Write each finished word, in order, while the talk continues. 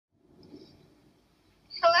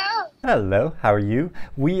Hello, how are you?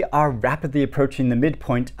 We are rapidly approaching the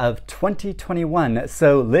midpoint of 2021,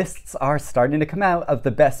 so lists are starting to come out of the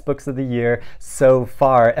best books of the year so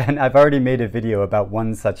far, and I've already made a video about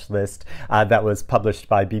one such list that was published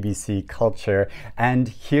by BBC Culture, and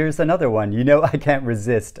here's another one. You know I can't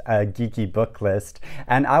resist a geeky book list,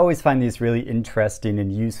 and I always find these really interesting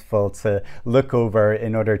and useful to look over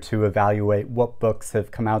in order to evaluate what books have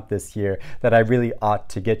come out this year that I really ought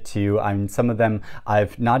to get to. Some of them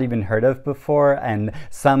I've not even heard of before, and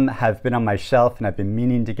some have been on my shelf and I've been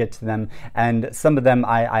meaning to get to them, and some of them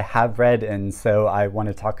I have read, and so I want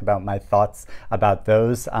to talk about my thoughts about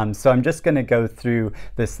those. So I'm just going to go through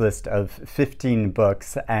this list of 15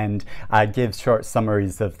 books and give short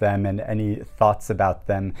summaries of them and any thoughts about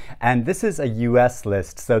them. And this is a US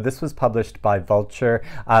list, so this was published by Vulture,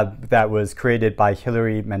 that was created by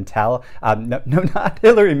Hilary Mantel. No, not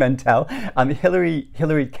Hilary Mantel.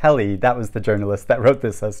 Hilary Kelly, that was the journalist that wrote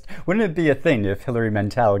this list. Wouldn't it be a thing if Hilary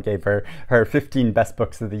Mantel gave her 15 best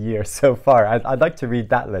books of the year so far? I'd like to read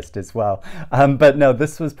that list as well. But no,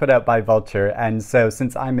 this was put out by Vulture, and so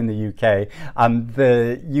since I'm in the UK,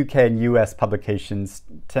 the UK and US publications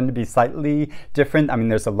tend to be slightly different. I mean,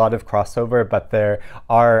 there's a lot of crossover, but there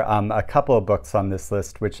are a couple of books on this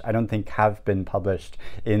list which I don't think have been published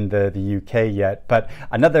in the UK yet. But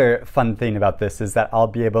another fun thing about this is that I'll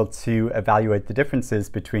be able to evaluate the differences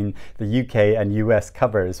between the UK and US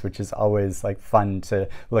covers, which is always like fun to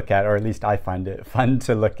look at, or at least I find it fun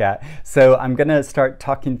to look at. So I'm gonna start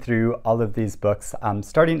talking through all of these books,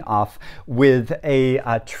 starting off with a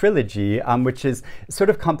trilogy, which is sort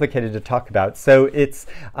of complicated to talk about. So it's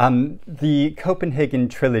the Copenhagen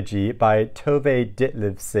Trilogy by Tove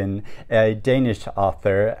Ditlevsen, a Danish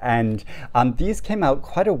author, and these came out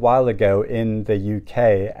quite a while ago in the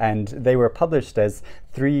UK, and they were published as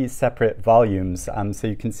 3 separate volumes. So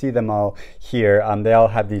you can see them all here. They all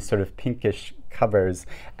have these sort of pinkish covers,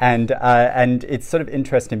 and it's sort of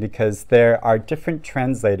interesting because there are different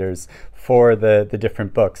translators for the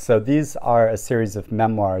different books. So these are a series of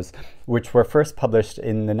memoirs which were first published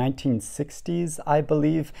in the 1960s, I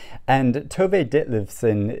believe, and Tove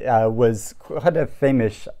Ditlevsen was quite a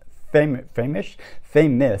famous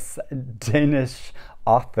Danish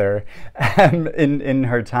author in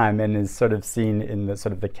her time, and is sort of seen in the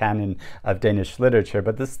sort of the canon of Danish literature,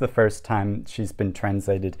 but this is the first time she's been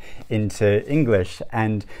translated into English.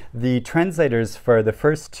 And the translators for the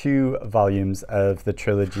first 2 volumes of the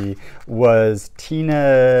trilogy was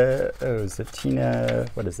Tina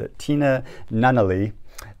Nunnally.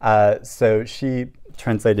 So she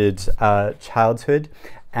translated childhood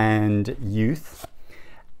and youth.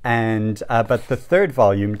 And but the 3rd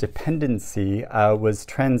volume, Dependency, was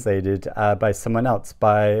translated by someone else,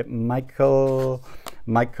 by Michael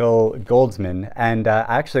Goldman, and I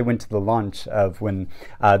actually went to the launch of when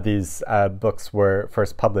these books were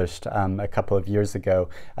first published a couple of years ago.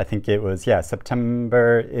 I think it was,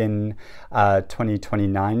 September in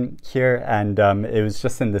 2029 here, and it was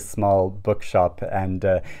just in this small bookshop, and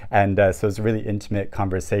so it was a really intimate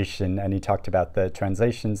conversation, and he talked about the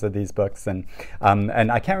translations of these books, and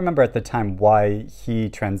I can't remember at the time why he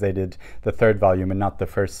translated the 3rd volume and not the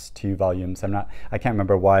first 2 volumes. I can't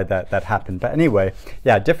remember why that happened, but anyway,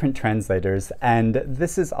 yeah, different translators, and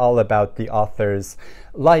this is all about the author's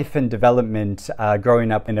life and development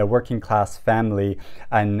growing up in a working class family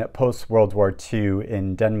and post-World War II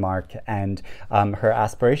in Denmark, and her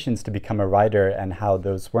aspirations to become a writer and how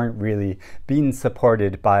those weren't really being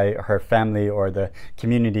supported by her family or the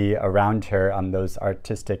community around her on those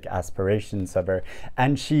artistic aspirations of her.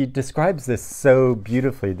 And she describes this so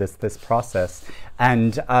beautifully, this process,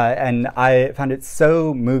 and I found it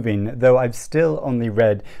so moving, though I've still only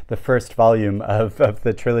read the first volume of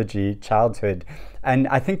the trilogy, Childhood. And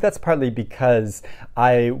I think that's partly because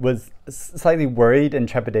I was slightly worried and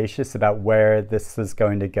trepidatious about where this was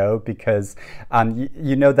going to go, because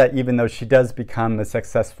you know that even though she does become a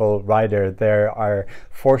successful writer, there are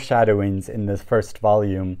foreshadowings in the first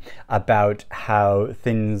volume about how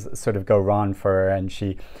things sort of go wrong for her, and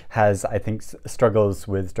she has, I think, struggles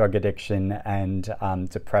with drug addiction and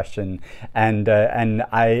depression, and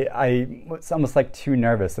I was almost like too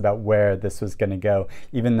nervous about where this was going to go,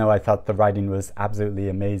 even though I thought the writing was absolutely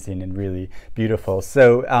amazing and really beautiful.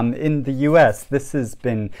 So in the US, this has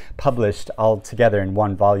been published all together in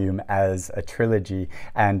 1 volume as a trilogy,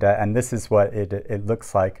 and this is what it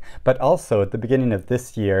looks like. But also at the beginning of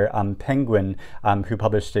this year, Penguin, who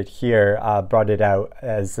published it here, brought it out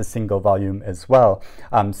as a single volume as well.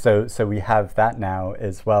 So we have that now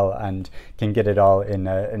as well, and can get it all in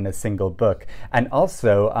a single book. And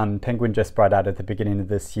also, Penguin just brought out at the beginning of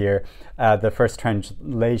this year the first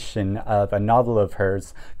translation of a novel of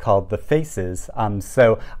hers called The Faces.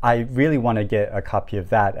 So I really want to get a copy of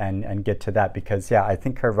that and get to that, because yeah, I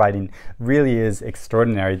think her writing really is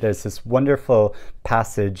extraordinary. There's this wonderful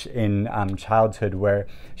passage in Childhood where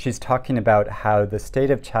she's talking about how the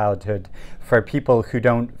state of childhood for people who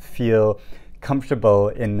don't feel comfortable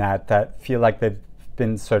in that feel like they've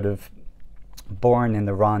been sort of born in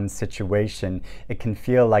the wrong situation, it can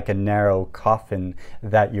feel like a narrow coffin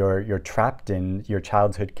that you're trapped in. Your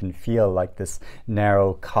childhood can feel like this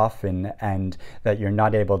narrow coffin, and that you're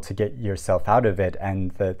not able to get yourself out of it,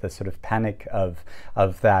 and the sort of panic of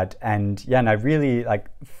that. And yeah, and I really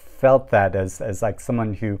felt that as like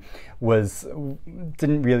someone who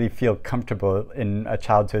didn't really feel comfortable in a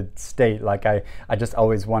childhood state. Like I just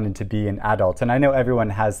always wanted to be an adult, and I know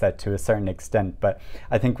everyone has that to a certain extent, but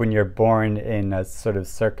I think when you're born in a sort of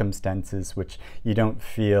circumstances which you don't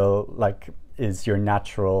feel like is your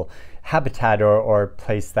natural habitat or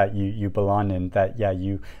place that you belong in, that yeah,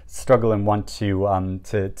 you struggle and want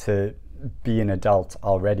to be an adult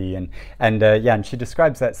already. And she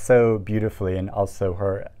describes that so beautifully, and also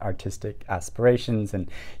her artistic aspirations. And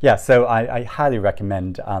yeah, so I highly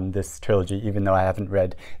recommend this trilogy, even though I haven't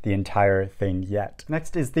read the entire thing yet.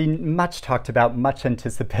 Next is the much talked about, much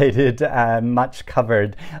anticipated, much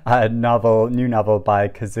covered new novel by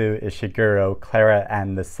Kazuo Ishiguro, Klara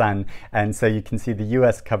and the Sun. And so you can see the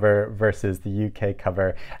US cover versus the UK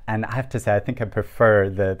cover, and I have to say I think I prefer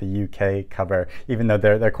the UK cover, even though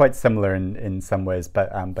they're quite similar in some ways,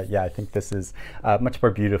 but yeah, I think this is much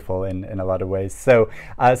more beautiful in a lot of ways. So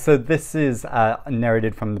this is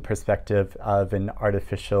narrated from the perspective of an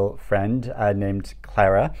artificial friend named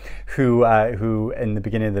Klara, who in the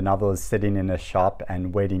beginning of the novel is sitting in a shop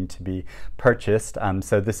and waiting to be purchased.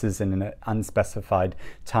 So this is in an unspecified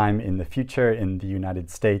time in the future in the United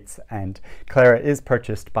States, and Klara is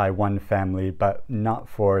purchased by one family, but not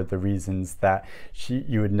for the reasons that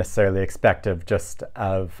you would necessarily expect of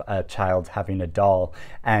a child having a doll.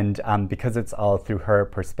 And because it's all through her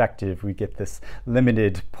perspective, we get this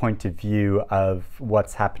limited point of view of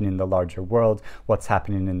what's happening in the larger world, what's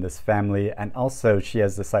happening in this family, and also she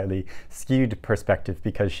has a slightly skewed perspective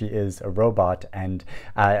because she is a robot and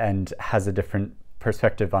has a different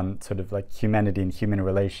perspective on sort of like humanity and human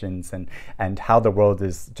relations and how the world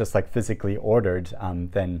is just like physically ordered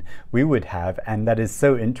than we would have. And that is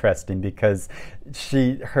so interesting because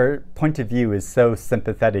her point of view is so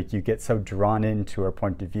sympathetic. You get so drawn into her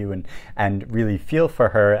point of view and really feel for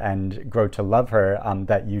her and grow to love her,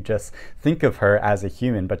 that you just think of her as a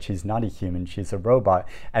human, but she's not a human, she's a robot.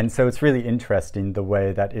 And so it's really interesting the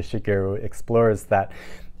way that Ishiguro explores that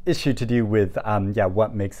issue to do with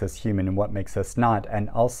what makes us human and what makes us not. And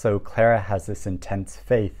also Klara has this intense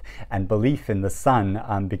faith and belief in the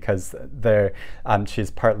sun, because she's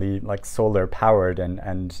partly like solar powered,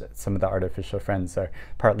 and some of the artificial friends are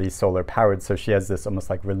partly solar powered, so she has this almost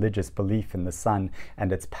like religious belief in the sun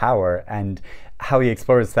and its power. And how he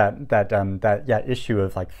explores that issue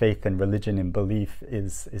of like faith and religion and belief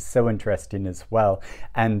is so interesting as well.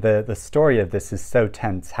 And the story of this is so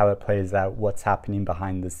tense, how it plays out, what's happening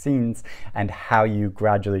behind the scenes, and how you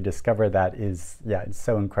gradually discover that is it's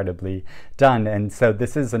so incredibly done. And so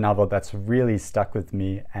this is a novel that's really stuck with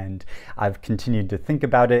me, and I've continued to think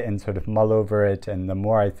about it and sort of mull over it, and the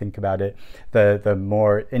more I think about it, the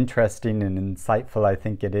more interesting and insightful I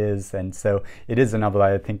think it is. And so it is a novel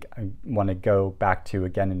I think I want to go back to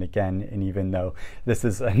again and again. And even though this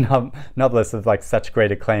is a novelist of like such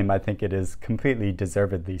great acclaim, I think it is completely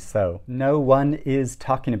deservedly so. No One Is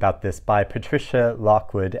Talking About This by Patricia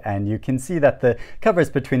Lockwood, and you can see that the covers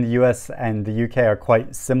between the US and the UK are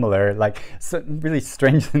quite similar, like really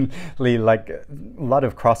strangely like a lot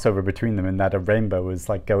of crossover between them, in that a rainbow is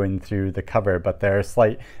like going through the cover, but there are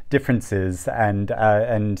slight differences. And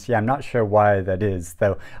yeah, I'm not sure why that is,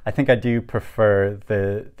 though I think I do prefer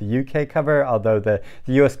the UK cover, although the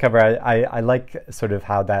US cover, I like sort of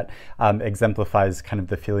how that exemplifies kind of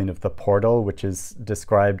the feeling of the portal, which is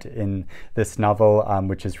described in this novel,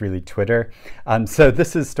 which is really Twitter. So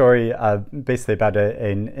this is a story basically about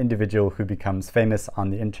an individual who becomes famous on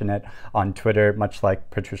the internet, on Twitter, much like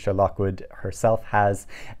Patricia Lockwood herself has,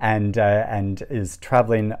 and is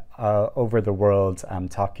traveling over the world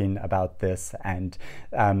talking about this, and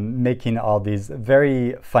making all these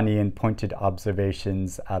very funny and pointed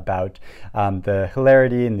observations about the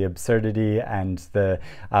hilarity and the absurdity and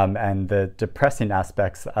the depressing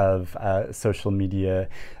aspects of social media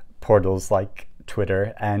portals like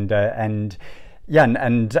Twitter. And Yeah,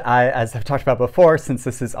 and as I've talked about before, since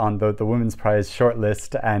this is on the Women's Prize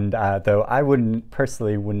shortlist, and though I wouldn't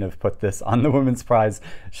have put this on the Women's Prize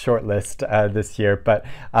shortlist this year, but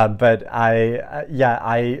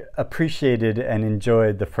I appreciated and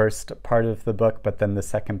enjoyed the first part of the book, but then the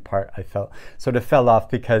second part I felt sort of fell off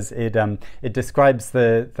because it describes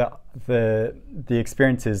the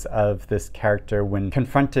experiences of this character when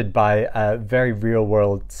confronted by a very real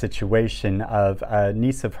world situation of a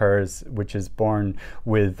niece of hers which is born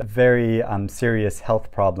with very serious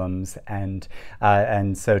health problems, and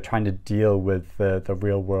so trying to deal with the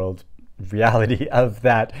real world reality of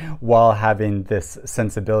that while having this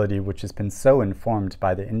sensibility which has been so informed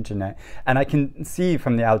by the internet. And I can see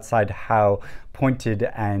from the outside how pointed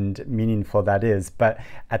and meaningful that is, but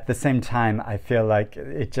at the same time I feel like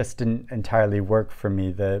it just didn't entirely work for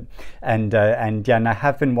me. And I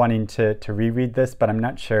have been wanting to reread this, but I'm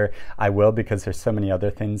not sure I will because there's so many other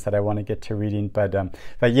things that I want to get to reading.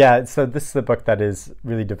 But yeah, so this is a book that has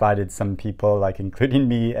really divided some people, like including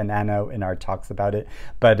me and Anna in our talks about it,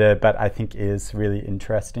 but I think is really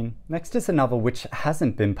interesting. Next is a novel which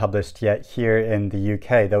hasn't been published yet here in the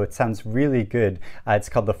UK, though it sounds really good. It's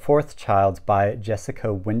called The Fourth Child by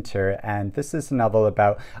Jessica Winter, and this is a novel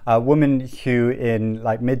about a woman who in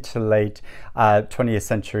like mid to late 20th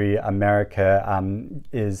century America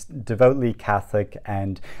is devoutly Catholic,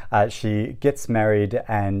 and she gets married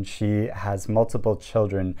and she has multiple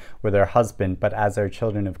children with her husband, but as her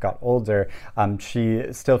children have got older, she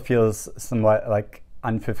still feels somewhat like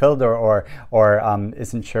unfulfilled or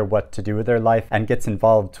isn't sure what to do with her life, and gets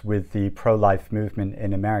involved with the pro-life movement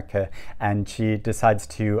in America, and she decides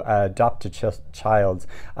to adopt a child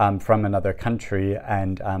from another country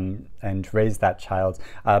and raise that child,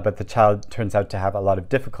 but the child turns out to have a lot of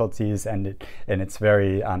difficulties, and it's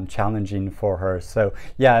very challenging for her. So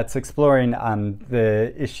yeah, it's exploring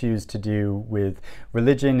the issues to do with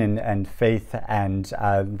religion and faith, and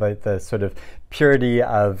the sort of purity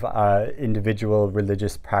of individual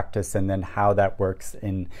religious practice, and then how that works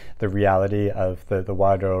in the reality of the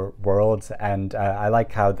wider world. And I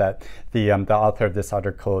like how that the author of this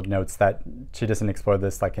article notes that she doesn't explore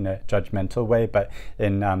this like in a judgmental way, but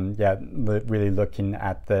in really looking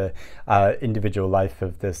at the individual life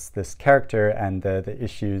of this character and the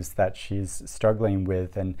issues that she's struggling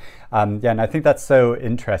with. And and I think that's so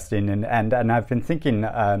interesting. And I've been thinking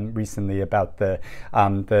recently about the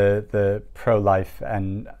pro-life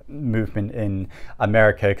and movement in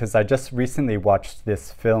America, because I just recently watched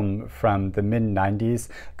this film from the mid-90s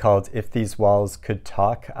called If These Walls Could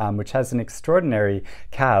Talk, which has an extraordinary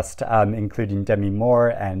cast, including Demi Moore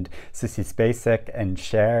and Sissy Spacek and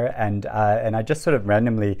Cher, and I just sort of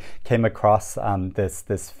randomly came across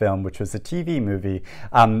this film, which was a TV movie,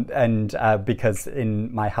 because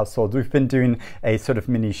in my household we've been doing a sort of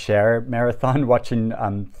mini Cher marathon, watching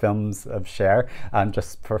films of Cher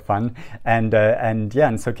just for fun, and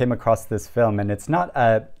so came across this film, and it's not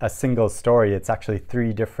a single story, it's actually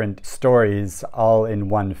 3 different stories all in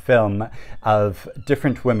one film of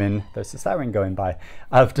different women, there's a siren going by,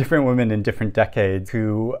 of different women in different decades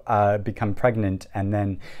who become pregnant and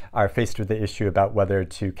then are faced with the issue about whether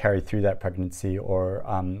to carry through that pregnancy or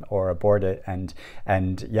abort it, and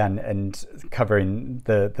covering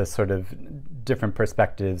the sort of different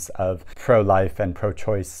perspectives of pro-life and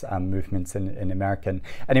pro-choice movements in America.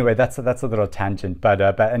 Anyway, that's a little tangent, but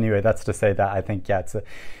anyway, that's to say that I think it's a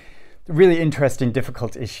really interesting,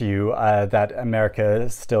 difficult issue that America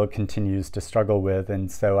still continues to struggle with,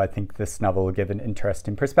 and so I think this novel will give an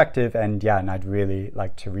interesting perspective, and I'd really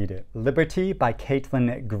like to read it. Libertie by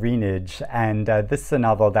Kaitlyn Greenidge, and this is a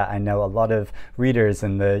novel that I know a lot of readers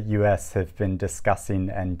in the US have been discussing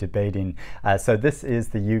and debating. So this is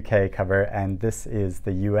the UK cover, and this is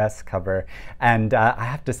the US cover, and I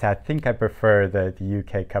have to say I think I prefer the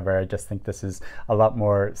UK cover. I just think this is a lot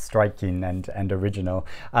more striking and original.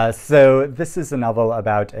 So this is a novel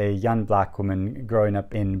about a young black woman growing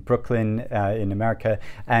up in Brooklyn in America,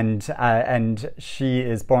 and she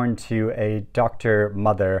is born to a doctor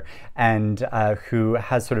mother, and who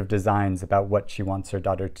has sort of designs about what she wants her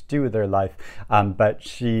daughter to do with her life, but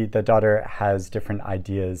the daughter has different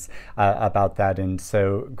ideas about that, and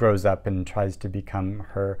so grows up and tries to become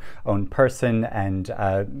her own person, and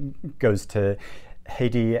goes to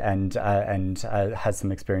Haiti and has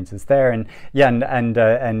some experiences there, and yeah,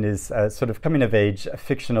 and is sort of coming of age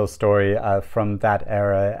fictional story from that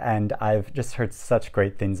era. And I've just heard such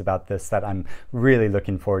great things about this that I'm really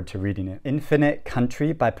looking forward to reading it. Infinite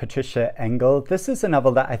Country by Patricia Engel. This is a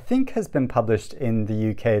novel that I think has been published in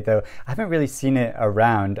the UK, though I haven't really seen it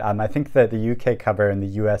around. I think that the UK cover and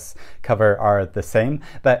the US cover are the same.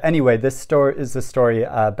 But anyway, this story is a story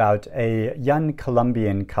about a young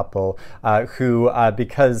Colombian couple who,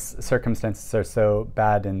 because circumstances are so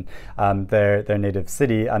bad in their native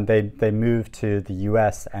city, they move to the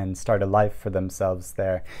US and start a life for themselves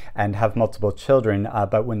there and have multiple children.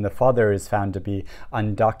 But when the father is found to be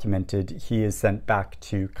undocumented, he is sent back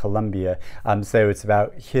to Colombia. So it's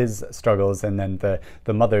about his struggles and then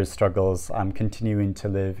the mother's struggles continuing to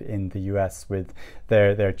live in the US with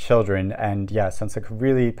their children. And yeah, sounds like a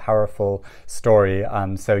really powerful story.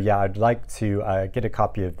 So yeah, I'd like to get a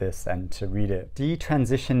copy of this and to read it.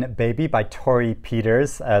 Detransition Baby by Torrey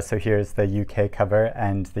Peters. So here's the UK cover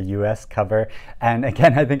and the US cover. And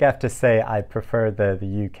again, I think I have to say I prefer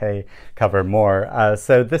the UK cover more.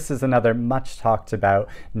 So this is another much talked about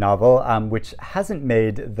novel, which hasn't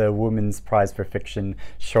made the Women's Prize for Fiction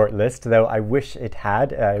shortlist, though I wish it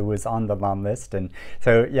had. It was on the long list. And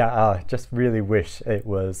so yeah, just really wish it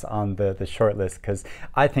was on the shortlist, because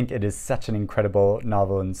I think it is such an incredible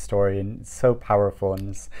novel and story and so powerful, and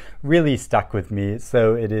it's really stuck with me.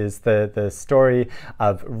 So it is the story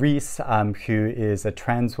of Reese, who is a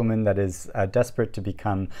trans woman that is desperate to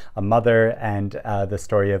become a mother, and the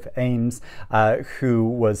story of Ames, who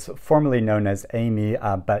was formerly known as Amy,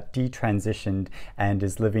 but detransitioned and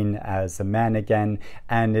is living as a man again.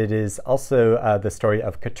 And it is also the story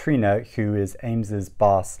of Katrina, who is Ames's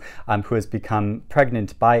boss, who has become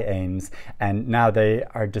pregnant by Ames, and now they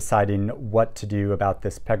are deciding what to do about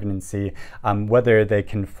this pregnancy, whether they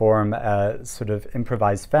can form a sort of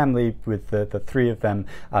improvised family with the three of them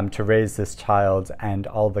to raise this child, and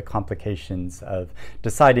all the complications of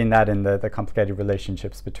deciding that, and the complicated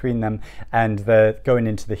relationships between them, and going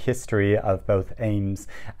into the history of both Ames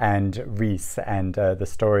and Reese and the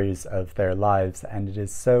stories of their lives. And it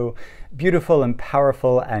is so beautiful and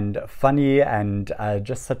powerful and funny, and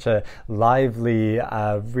just such a lively,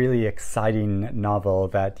 really exciting novel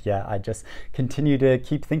that, yeah, I just continue to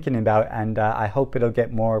keep thinking about, and I hope it'll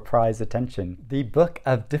get more prize attention. The Book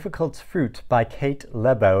of Difficult Fruit by Kate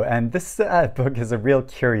Lebo, and this book is a real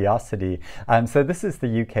curiosity. So this is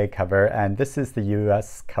the UK cover, and this is the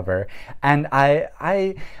US cover, and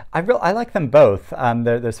I like them both.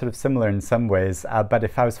 They're sort of similar in some ways, but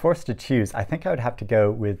if I was forced to choose, I think I would have to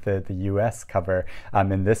go with the US cover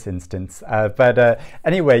in this instance. But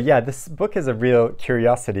anyway, yeah, this book is a real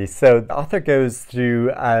curiosity. So the author goes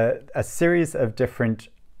through a series of different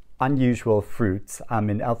unusual fruits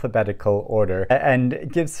in alphabetical order,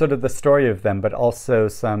 and gives sort of the story of them, but also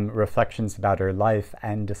some reflections about her life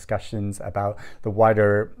and discussions about the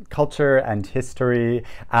wider culture and history.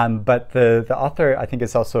 But the author, I think,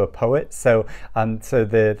 is also a poet, so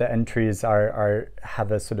the entries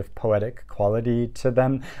have a sort of poetic quality to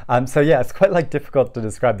them. So yeah, it's quite like difficult to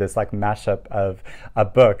describe this like mashup of a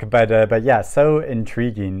book, but yeah, so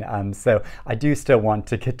intriguing. So I do still want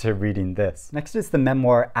to get to reading this. Next is the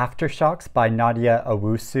memoir Aftershocks by Nadia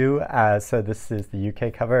Owusu. So this is the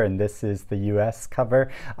UK cover and this is the US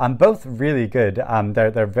cover. Both really good.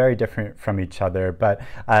 They're very different from each other, but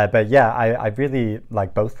yeah, I really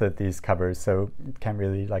like both of these covers, so can't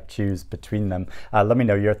really like choose between them. Let me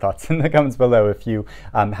know your thoughts in the comments below if you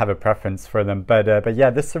have a preference for them. But yeah,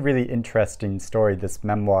 this is a really interesting story, this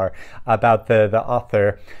memoir about the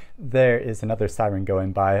author. There is another siren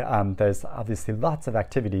going by. There's obviously lots of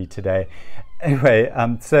activity today. Anyway,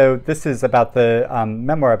 so this is about the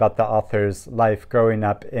memoir about the author's life growing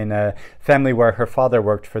up in a family where her father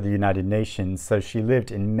worked for the United Nations. So she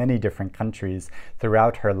lived in many different countries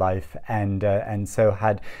throughout her life, and so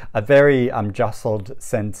had a very jostled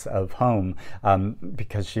sense of home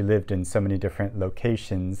because she lived in so many different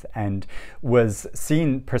locations, and was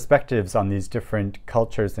seeing perspectives on these different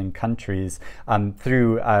cultures and countries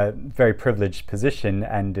through a very privileged position,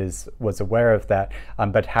 and was aware of that,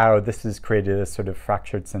 but how this has created a sort of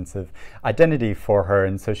fractured sense of identity for her.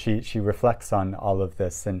 And so she reflects on all of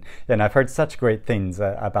this, and I've heard such great things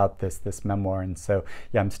about this memoir, and so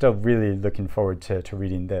yeah, I'm still really looking forward to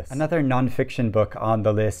reading this. Another nonfiction book on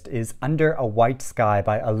the list is Under a White Sky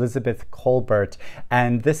by Elizabeth Kolbert,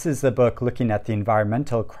 and this is a book looking at the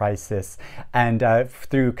environmental crisis, and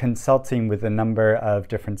through consulting with a number of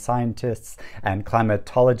different scientists and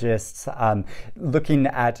climatologists, looking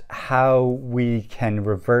at how we can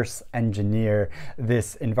reverse engineer near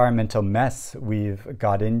this environmental mess we've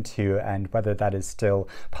got into and whether that is still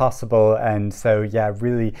possible. And so, yeah,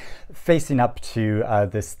 really facing up to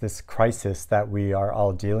this crisis that we are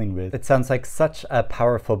all dealing with. It sounds like such a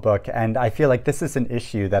powerful book, and I feel like this is an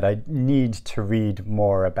issue that I need to read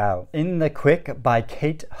more about. In the Quick by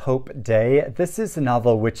Kate Hope Day, this is a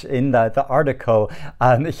novel which in the article,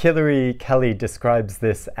 Hilary Kelly describes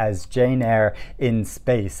this as Jane Eyre in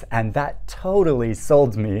space, and that totally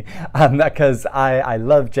sold me because I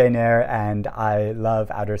love Jane Eyre and I love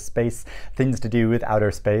outer space, things to do with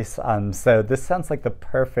outer space. So this sounds like the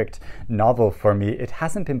perfect novel for me. It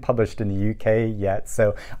hasn't been published in the UK yet,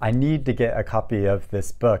 so I need to get a copy of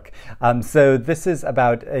this book. So this is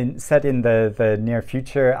about set in the near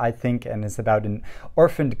future, I think, and is about an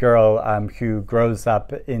orphaned girl who grows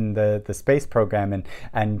up in the space program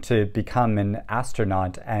and to become an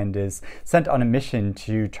astronaut, and is sent on a mission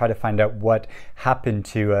to try to find out what happened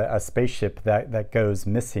to a spaceship that goes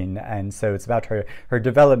missing. And so it's about her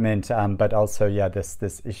development, but also, yeah,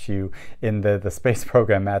 this issue in the space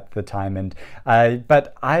program at the time. And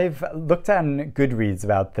but I've looked on Goodreads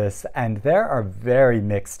about this, and there are very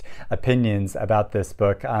mixed opinions about this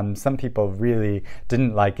book. Some people really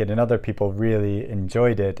didn't like it, and other people really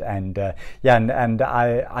enjoyed it. And yeah, and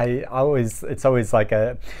I always, it's always like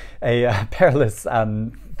a perilous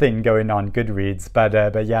thing going on Goodreads, but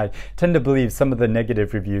yeah, I tend to believe some of the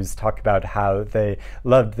negative reviews talk about how they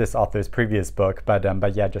loved this author's previous book,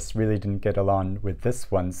 but yeah, just really didn't get along with this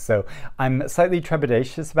one. So I'm slightly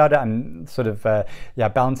trepidatious about it. I'm sort of yeah,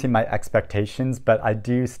 balancing my expectations, but I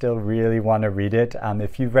do still really want to read it.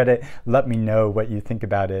 If you've read it, let me know what you think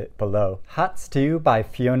about it below. Hot Stew by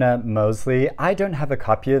Fiona Mozley. I don't have a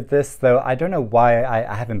copy of this, though I don't know why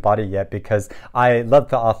I haven't bought it yet, because I love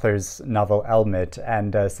the author's novel Elmet,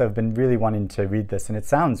 and so I've been really wanting to read this, and it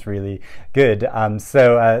sounds really good.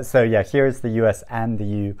 So yeah, here's the US and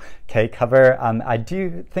the UK cover. I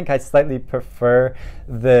do think I slightly prefer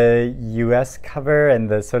the US cover and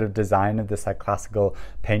the sort of design of this like classical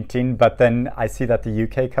painting, but then I see that the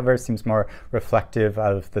UK cover seems more reflective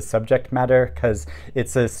of the subject matter, because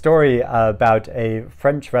it's a story about a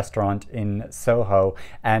French restaurant in Soho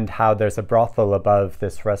and how there's a brothel above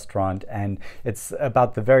this restaurant, and it's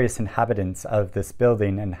about the various inhabitants of this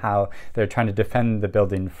building and how they're trying to defend the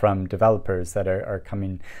building from developers that are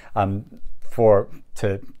coming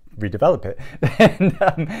to redevelop it.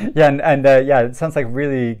 And yeah, it sounds like a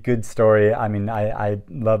really good story. I mean, I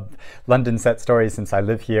love London set stories since I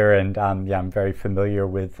live here, and yeah, I'm very familiar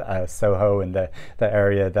with Soho and the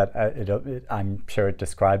area that I'm sure it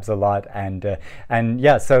describes a lot, and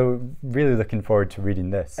yeah, so really looking forward to reading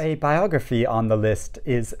this. A biography on the list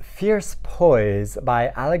is Fierce Poise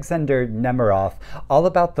by Alexander Nemerov, all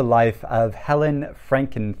about the life of Helen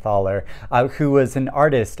Frankenthaler, who was an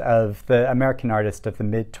artist of the American artist of the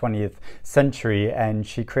mid-20th century, and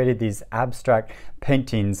she created these abstract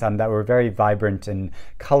paintings that were very vibrant and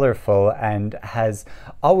colorful, and has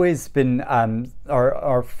always been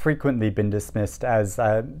or frequently been dismissed as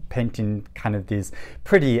painting kind of these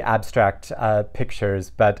pretty abstract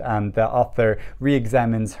pictures. But the author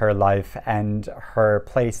re-examines her life and her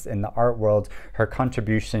place in the art world, her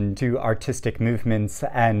contribution to artistic movements,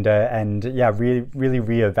 and yeah, really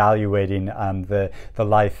re-evaluating the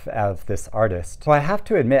life of this artist. So I have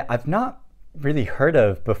to admit, I've not really heard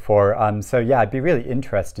of before, so yeah, I'd be really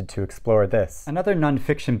interested to explore this. Another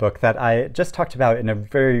nonfiction book that I just talked about in a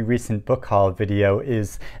very recent book haul video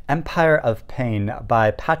is Empire of Pain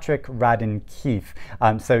by Patrick Radden Keefe.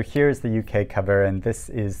 So here's the UK cover, and this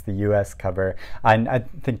is the US cover, and I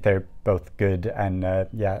think they're both good, and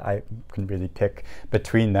yeah, I can really pick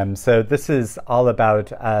between them. So this is all about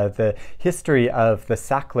the history of the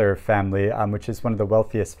Sackler family, which is one of the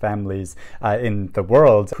wealthiest families in the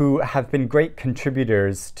world, who have been great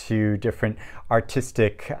contributors to different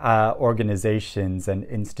artistic organizations and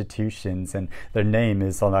institutions, and their name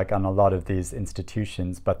is on a lot of these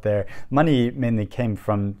institutions, but their money mainly came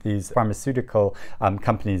from these pharmaceutical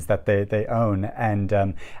companies that they own,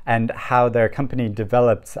 and how their company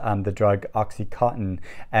developed the drug Oxycontin,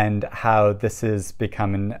 and how this has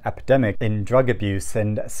become an epidemic in drug abuse.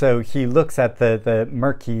 And so he looks at the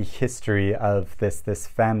murky history of this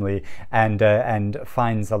family, and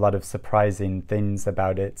finds a lot of surprising things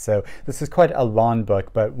about it. So this is quite a long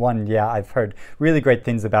book, but one, yeah, I've heard really great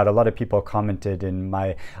things about. A lot of people commented in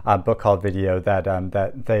my book haul video that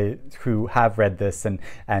they who have read this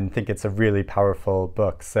and think it's a really powerful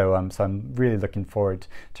book. So I'm really looking forward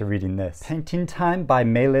to reading this. Painting Time by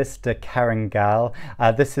Maylis published Kerangal.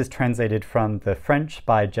 This is translated from the French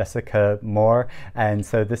by Jessica Moore, and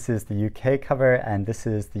so this is the UK cover and this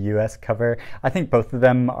is the US cover. I think both of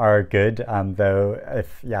them are good, though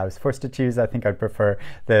if I was forced to choose, I think I'd prefer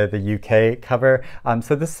the UK cover.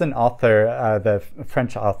 So this is an author, the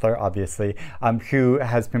French author obviously, who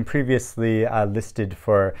has been previously listed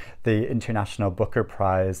for the International Booker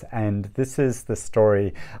Prize, and this is the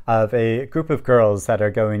story of a group of girls that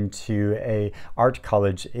are going to a art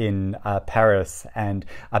college in Paris, and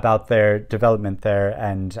about their development there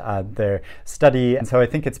and their study. And so I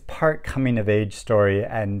think it's part coming of age story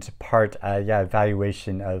and part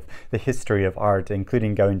evaluation of the history of art,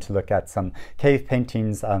 including going to look at some cave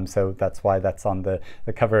paintings. So that's why that's on the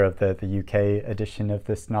cover of the UK edition of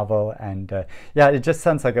this novel. And it just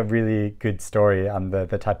sounds like a really good story,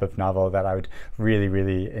 the type of novel that I would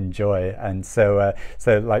really enjoy. And so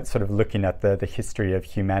like sort of looking at the history of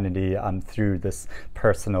humanity through this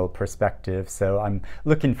personal perspective. So I'm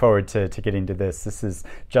looking forward to getting to this. This has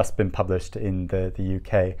just been published in the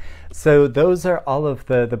UK. So those are all of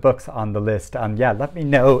the books on the list. Let me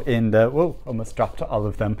know in the, whoa, almost dropped all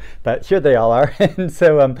of them, but here they all are. And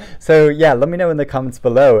so let me know in the comments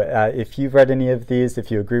below if you've read any of these,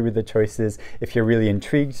 if you agree with the choices, if you're really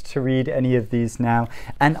intrigued to read any of these now,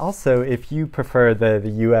 and also if you prefer the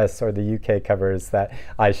US or the UK covers that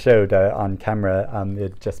I showed on camera.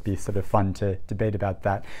 It'd just be sort of fun to debate about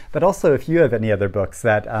that. But also if you have any other books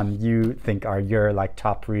that you think are your like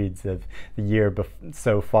top reads of the year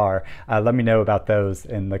so far, let me know about those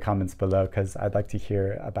in the comments below, because I'd like to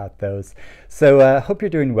hear about those. So hope you're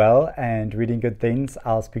doing well and reading good things.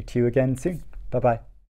 I'll speak to you again soon. Bye-bye.